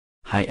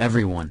Hi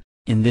everyone,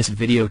 in this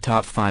video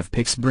Top 5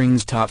 Picks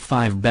brings Top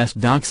 5 Best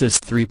DOCSIS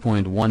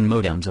 3.1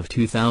 Modems of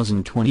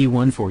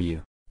 2021 for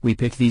you. We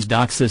pick these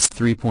DOCSIS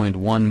 3.1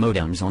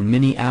 modems on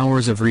many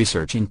hours of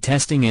research and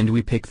testing, and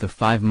we pick the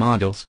 5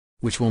 models,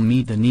 which will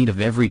meet the need of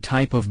every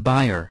type of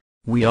buyer.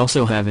 We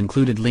also have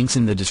included links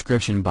in the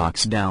description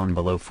box down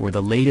below for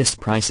the latest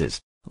prices.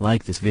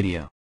 Like this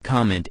video,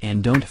 comment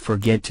and don't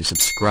forget to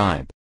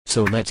subscribe.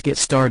 So let's get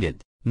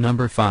started.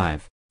 Number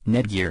 5,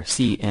 NETGEAR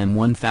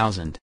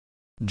CM1000.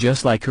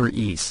 Just like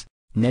ARRIS,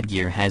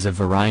 NETGEAR has a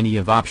variety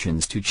of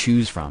options to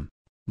choose from.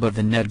 But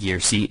the NETGEAR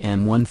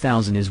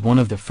CM1000 is one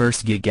of the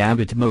first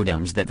gigabit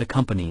modems that the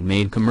company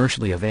made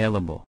commercially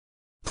available.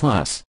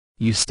 Plus,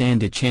 you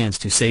stand a chance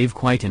to save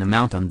quite an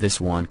amount on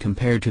this one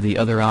compared to the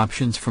other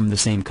options from the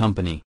same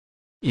company.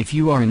 If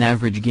you are an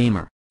average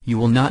gamer, you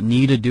will not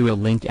need a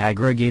dual-link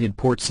aggregated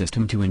port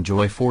system to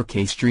enjoy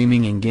 4K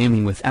streaming and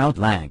gaming without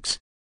lags.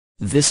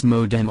 This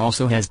modem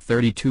also has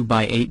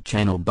 32x8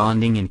 channel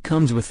bonding and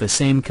comes with the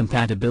same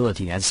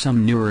compatibility as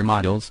some newer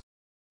models.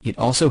 It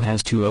also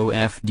has 2.0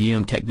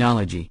 FDM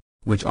technology,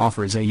 which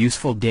offers a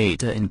useful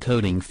data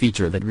encoding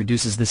feature that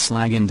reduces the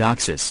lag in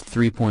DOCSIS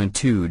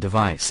 3.2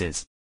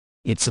 devices.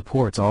 It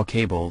supports all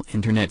cable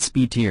internet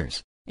speed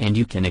tiers, and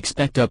you can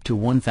expect up to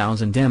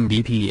 1000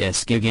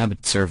 Mbps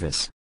gigabit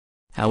service.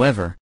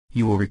 However,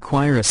 you will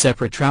require a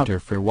separate router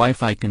for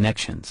Wi-Fi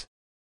connections.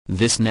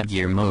 This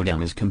NETGEAR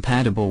modem is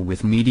compatible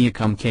with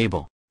Mediacom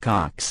cable,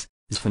 coax,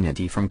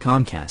 Xfinity from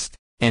Comcast,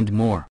 and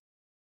more.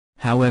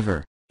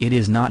 However, it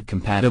is not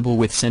compatible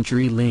with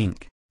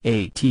CenturyLink,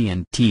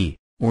 AT&T,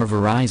 or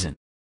Verizon.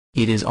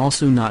 It is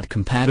also not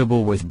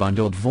compatible with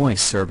bundled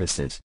voice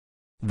services.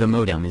 The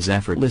modem is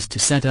effortless to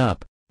set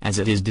up, as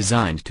it is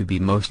designed to be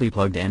mostly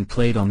plugged and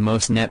played on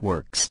most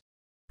networks.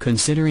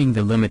 Considering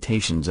the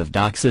limitations of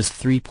DOCSIS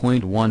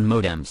 3.1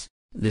 modems,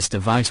 this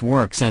device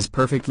works as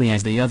perfectly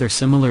as the other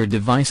similar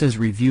devices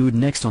reviewed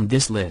next on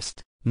this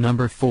list.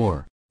 Number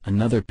 4,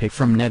 another pick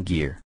from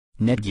NETGEAR,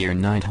 NETGEAR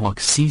Nighthawk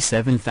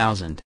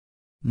C7000.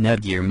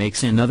 NETGEAR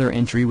makes another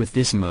entry with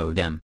this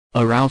modem,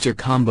 a router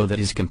combo that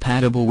is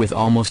compatible with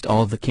almost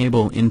all the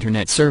cable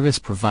internet service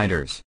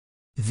providers.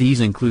 These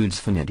include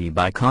Xfinity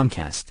by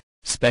Comcast,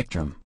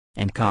 Spectrum,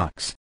 and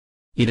Cox.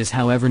 It is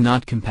however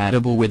not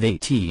compatible with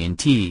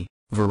AT&T,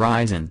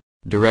 Verizon,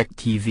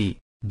 DirecTV,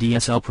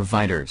 DSL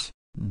providers,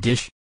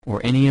 Dish, or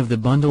any of the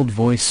bundled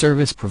voice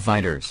service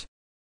providers.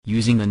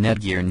 Using the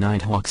NETGEAR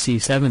Nighthawk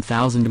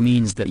C7000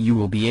 means that you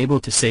will be able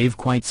to save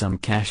quite some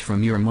cash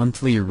from your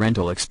monthly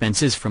rental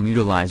expenses from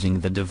utilizing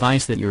the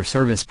device that your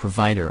service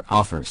provider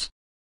offers.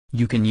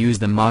 You can use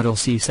the model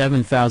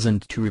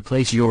C7000 to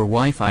replace your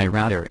Wi-Fi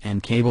router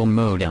and cable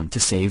modem to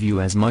save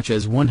you as much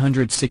as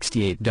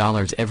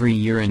 $168 every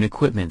year in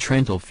equipment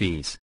rental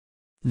fees.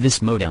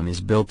 This modem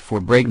is built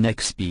for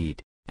breakneck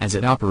speed, as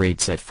it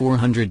operates at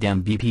 400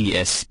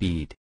 Mbps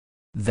speed.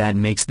 That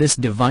makes this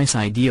device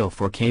ideal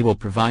for cable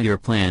provider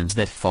plans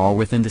that fall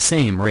within the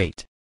same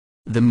rate.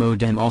 The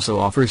modem also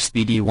offers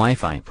speedy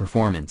Wi-Fi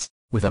performance,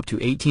 with up to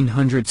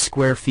 1800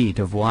 square feet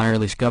of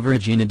wireless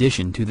coverage in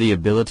addition to the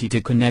ability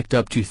to connect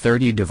up to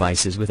 30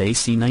 devices with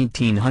AC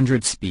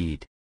 1900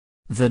 speed.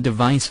 The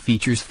device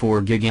features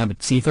 4 gigabit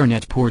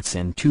Ethernet ports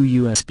and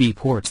 2 USB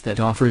ports that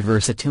offer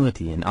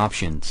versatility in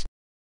options.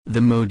 The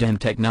modem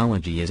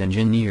technology is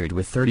engineered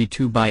with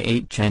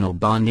 32x8 channel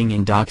bonding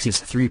in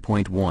DOCSIS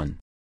 3.1.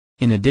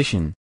 In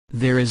addition,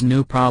 there is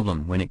no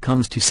problem when it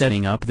comes to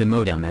setting up the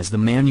modem, as the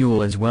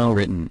manual is well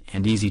written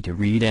and easy to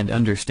read and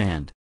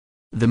understand.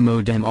 The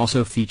modem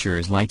also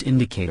features light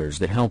indicators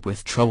that help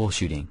with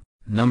troubleshooting.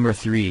 Number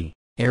 3,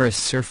 ARRIS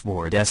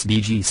Surfboard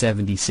SDG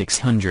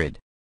 7600.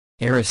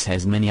 ARRIS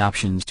has many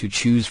options to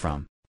choose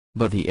from,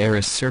 but the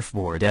ARRIS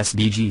Surfboard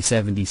SDG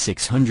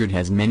 7600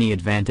 has many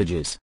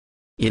advantages.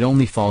 It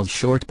only falls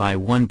short by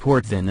one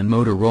port than the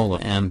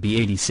Motorola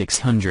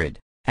MB8600,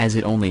 as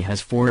it only has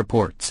 4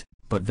 ports,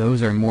 but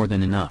those are more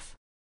than enough.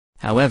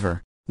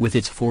 However, with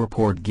its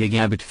 4-port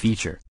gigabit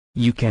feature,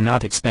 you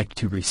cannot expect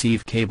to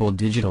receive cable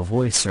digital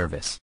voice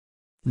service.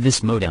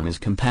 This modem is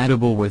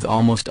compatible with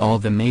almost all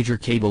the major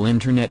cable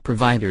internet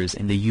providers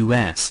in the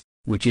US,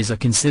 which is a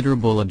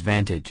considerable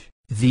advantage.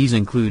 These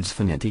include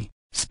Xfinity,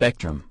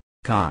 Spectrum,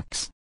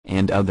 Cox,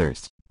 and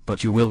others,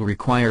 but you will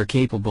require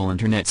capable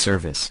internet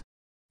service.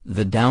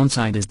 The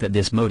downside is that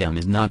this modem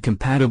is not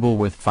compatible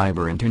with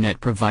fiber internet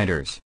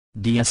providers,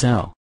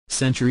 DSL,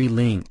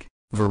 CenturyLink,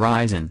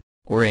 Verizon,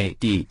 or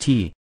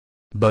AT&T.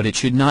 But it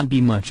should not be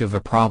much of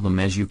a problem,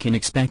 as you can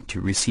expect to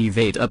receive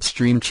 8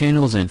 upstream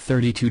channels and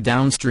 32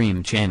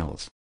 downstream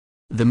channels.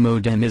 The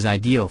modem is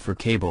ideal for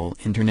cable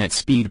internet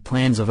speed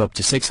plans of up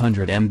to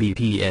 600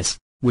 Mbps,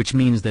 which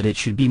means that it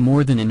should be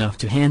more than enough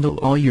to handle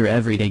all your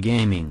everyday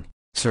gaming,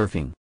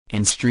 surfing,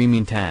 and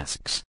streaming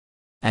tasks.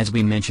 As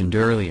we mentioned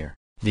earlier,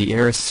 the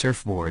ARRIS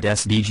Surfboard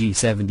SDG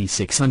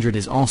 7600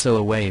 is also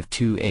a Wave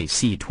 2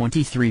 AC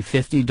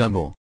 2350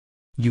 double.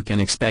 You can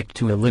expect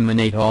to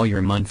eliminate all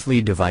your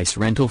monthly device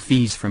rental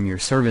fees from your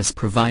service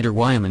provider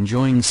while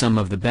enjoying some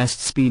of the best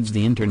speeds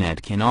the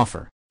internet can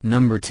offer.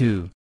 Number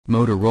 2,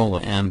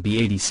 Motorola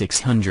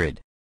MB8600.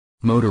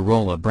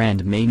 Motorola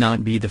brand may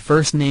not be the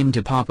first name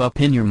to pop up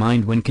in your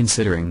mind when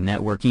considering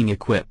networking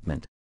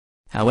equipment.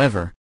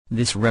 However,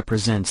 this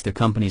represents the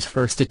company's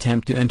first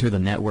attempt to enter the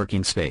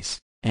networking space,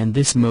 and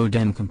this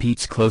modem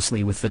competes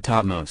closely with the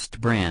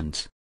topmost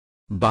brands.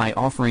 By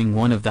offering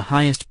one of the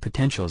highest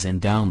potentials in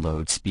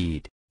download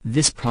speed,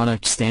 this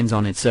product stands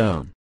on its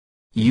own.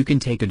 You can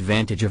take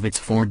advantage of its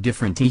 4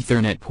 different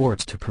Ethernet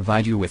ports to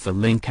provide you with the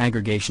link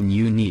aggregation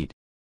you need.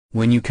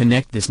 When you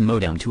connect this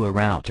modem to a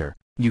router,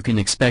 you can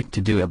expect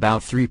to do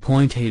about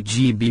 3.8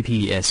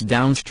 Gbps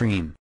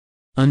downstream.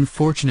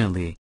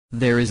 Unfortunately,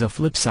 there is a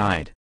flip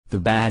side. The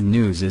bad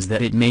news is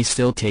that it may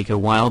still take a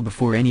while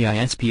before any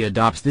ISP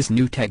adopts this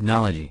new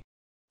technology.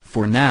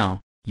 For now,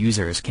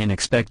 users can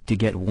expect to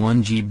get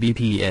 1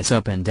 Gbps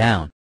up and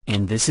down,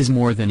 and this is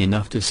more than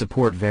enough to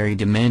support very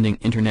demanding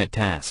internet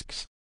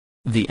tasks.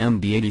 The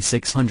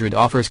MB8600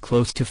 offers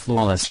close to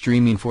flawless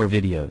streaming for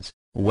videos,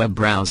 web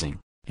browsing,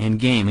 and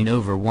gaming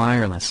over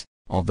wireless,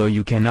 although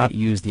you cannot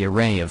use the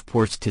array of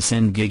ports to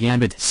send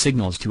gigabit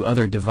signals to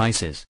other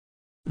devices.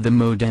 The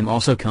modem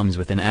also comes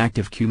with an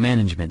active queue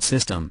management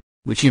system,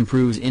 which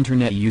improves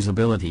internet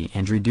usability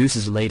and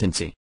reduces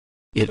latency.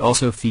 It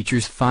also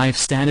features 5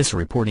 status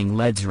reporting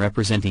LEDs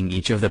representing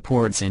each of the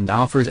ports and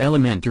offers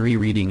elementary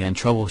reading and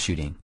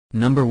troubleshooting.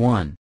 Number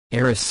 1,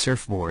 ARRIS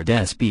Surfboard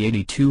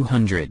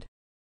SDG.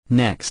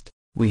 Next,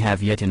 we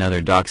have yet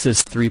another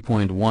DOCSIS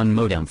 3.1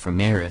 modem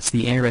from ARRIS,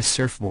 the Aeris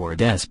Surfboard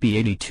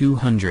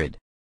SDG.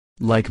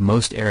 Like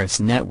most ARRIS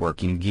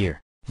networking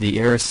gear, the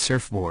Aeris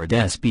Surfboard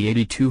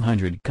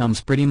SDG comes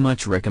pretty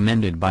much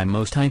recommended by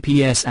most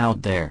IPs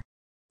out there.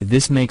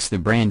 This makes the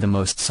brand the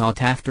most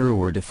sought after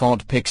or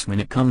default picks when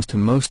it comes to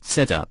most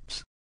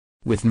setups.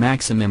 With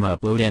maximum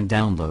upload and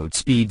download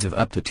speeds of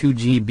up to 2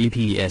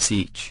 Gbps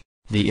each,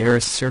 the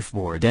Aeris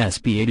Surfboard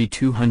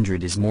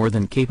SDG is more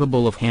than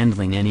capable of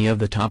handling any of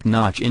the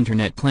top-notch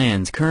internet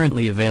plans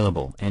currently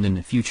available and in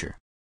the future.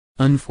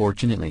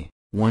 Unfortunately,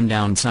 one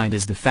downside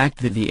is the fact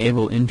that the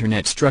able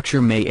internet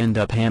structure may end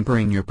up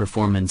hampering your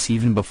performance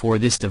even before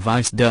this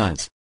device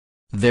does.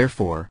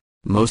 Therefore,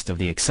 most of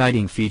the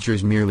exciting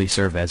features merely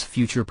serve as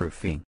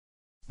future-proofing.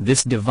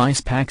 This device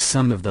packs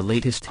some of the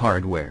latest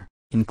hardware,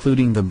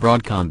 including the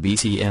Broadcom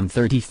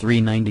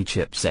BCM3390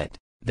 chipset,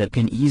 that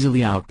can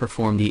easily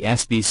outperform the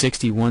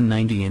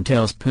SB6190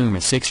 Intel's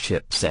Puma 6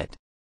 chipset.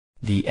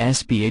 The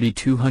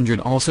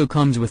SDG also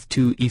comes with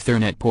 2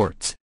 Ethernet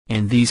ports,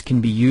 and these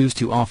can be used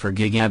to offer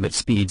gigabit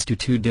speeds to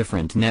 2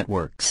 different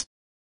networks.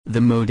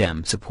 The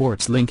modem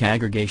supports link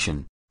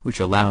aggregation, which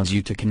allows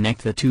you to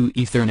connect the 2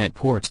 Ethernet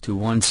ports to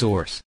one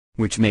source,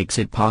 which makes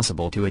it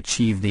possible to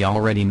achieve the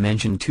already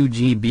mentioned 2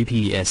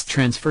 Gbps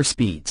transfer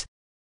speeds.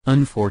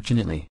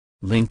 Unfortunately,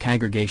 link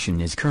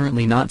aggregation is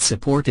currently not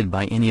supported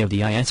by any of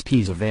the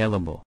ISPs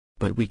available,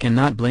 but we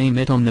cannot blame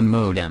it on the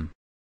modem.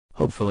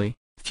 Hopefully,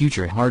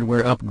 future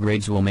hardware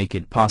upgrades will make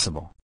it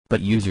possible,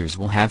 but users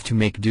will have to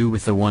make do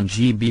with the 1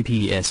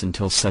 Gbps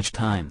until such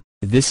time.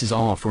 This is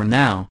all for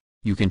now.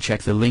 You can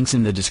check the links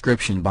in the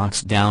description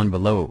box down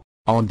below.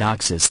 All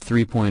DOCSIS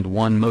 3.1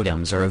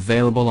 modems are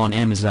available on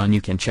Amazon.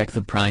 You can check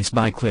the price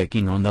by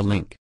clicking on the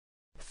link.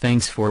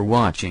 Thanks for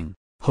watching.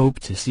 Hope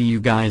to see you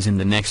guys in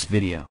the next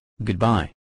video. Goodbye.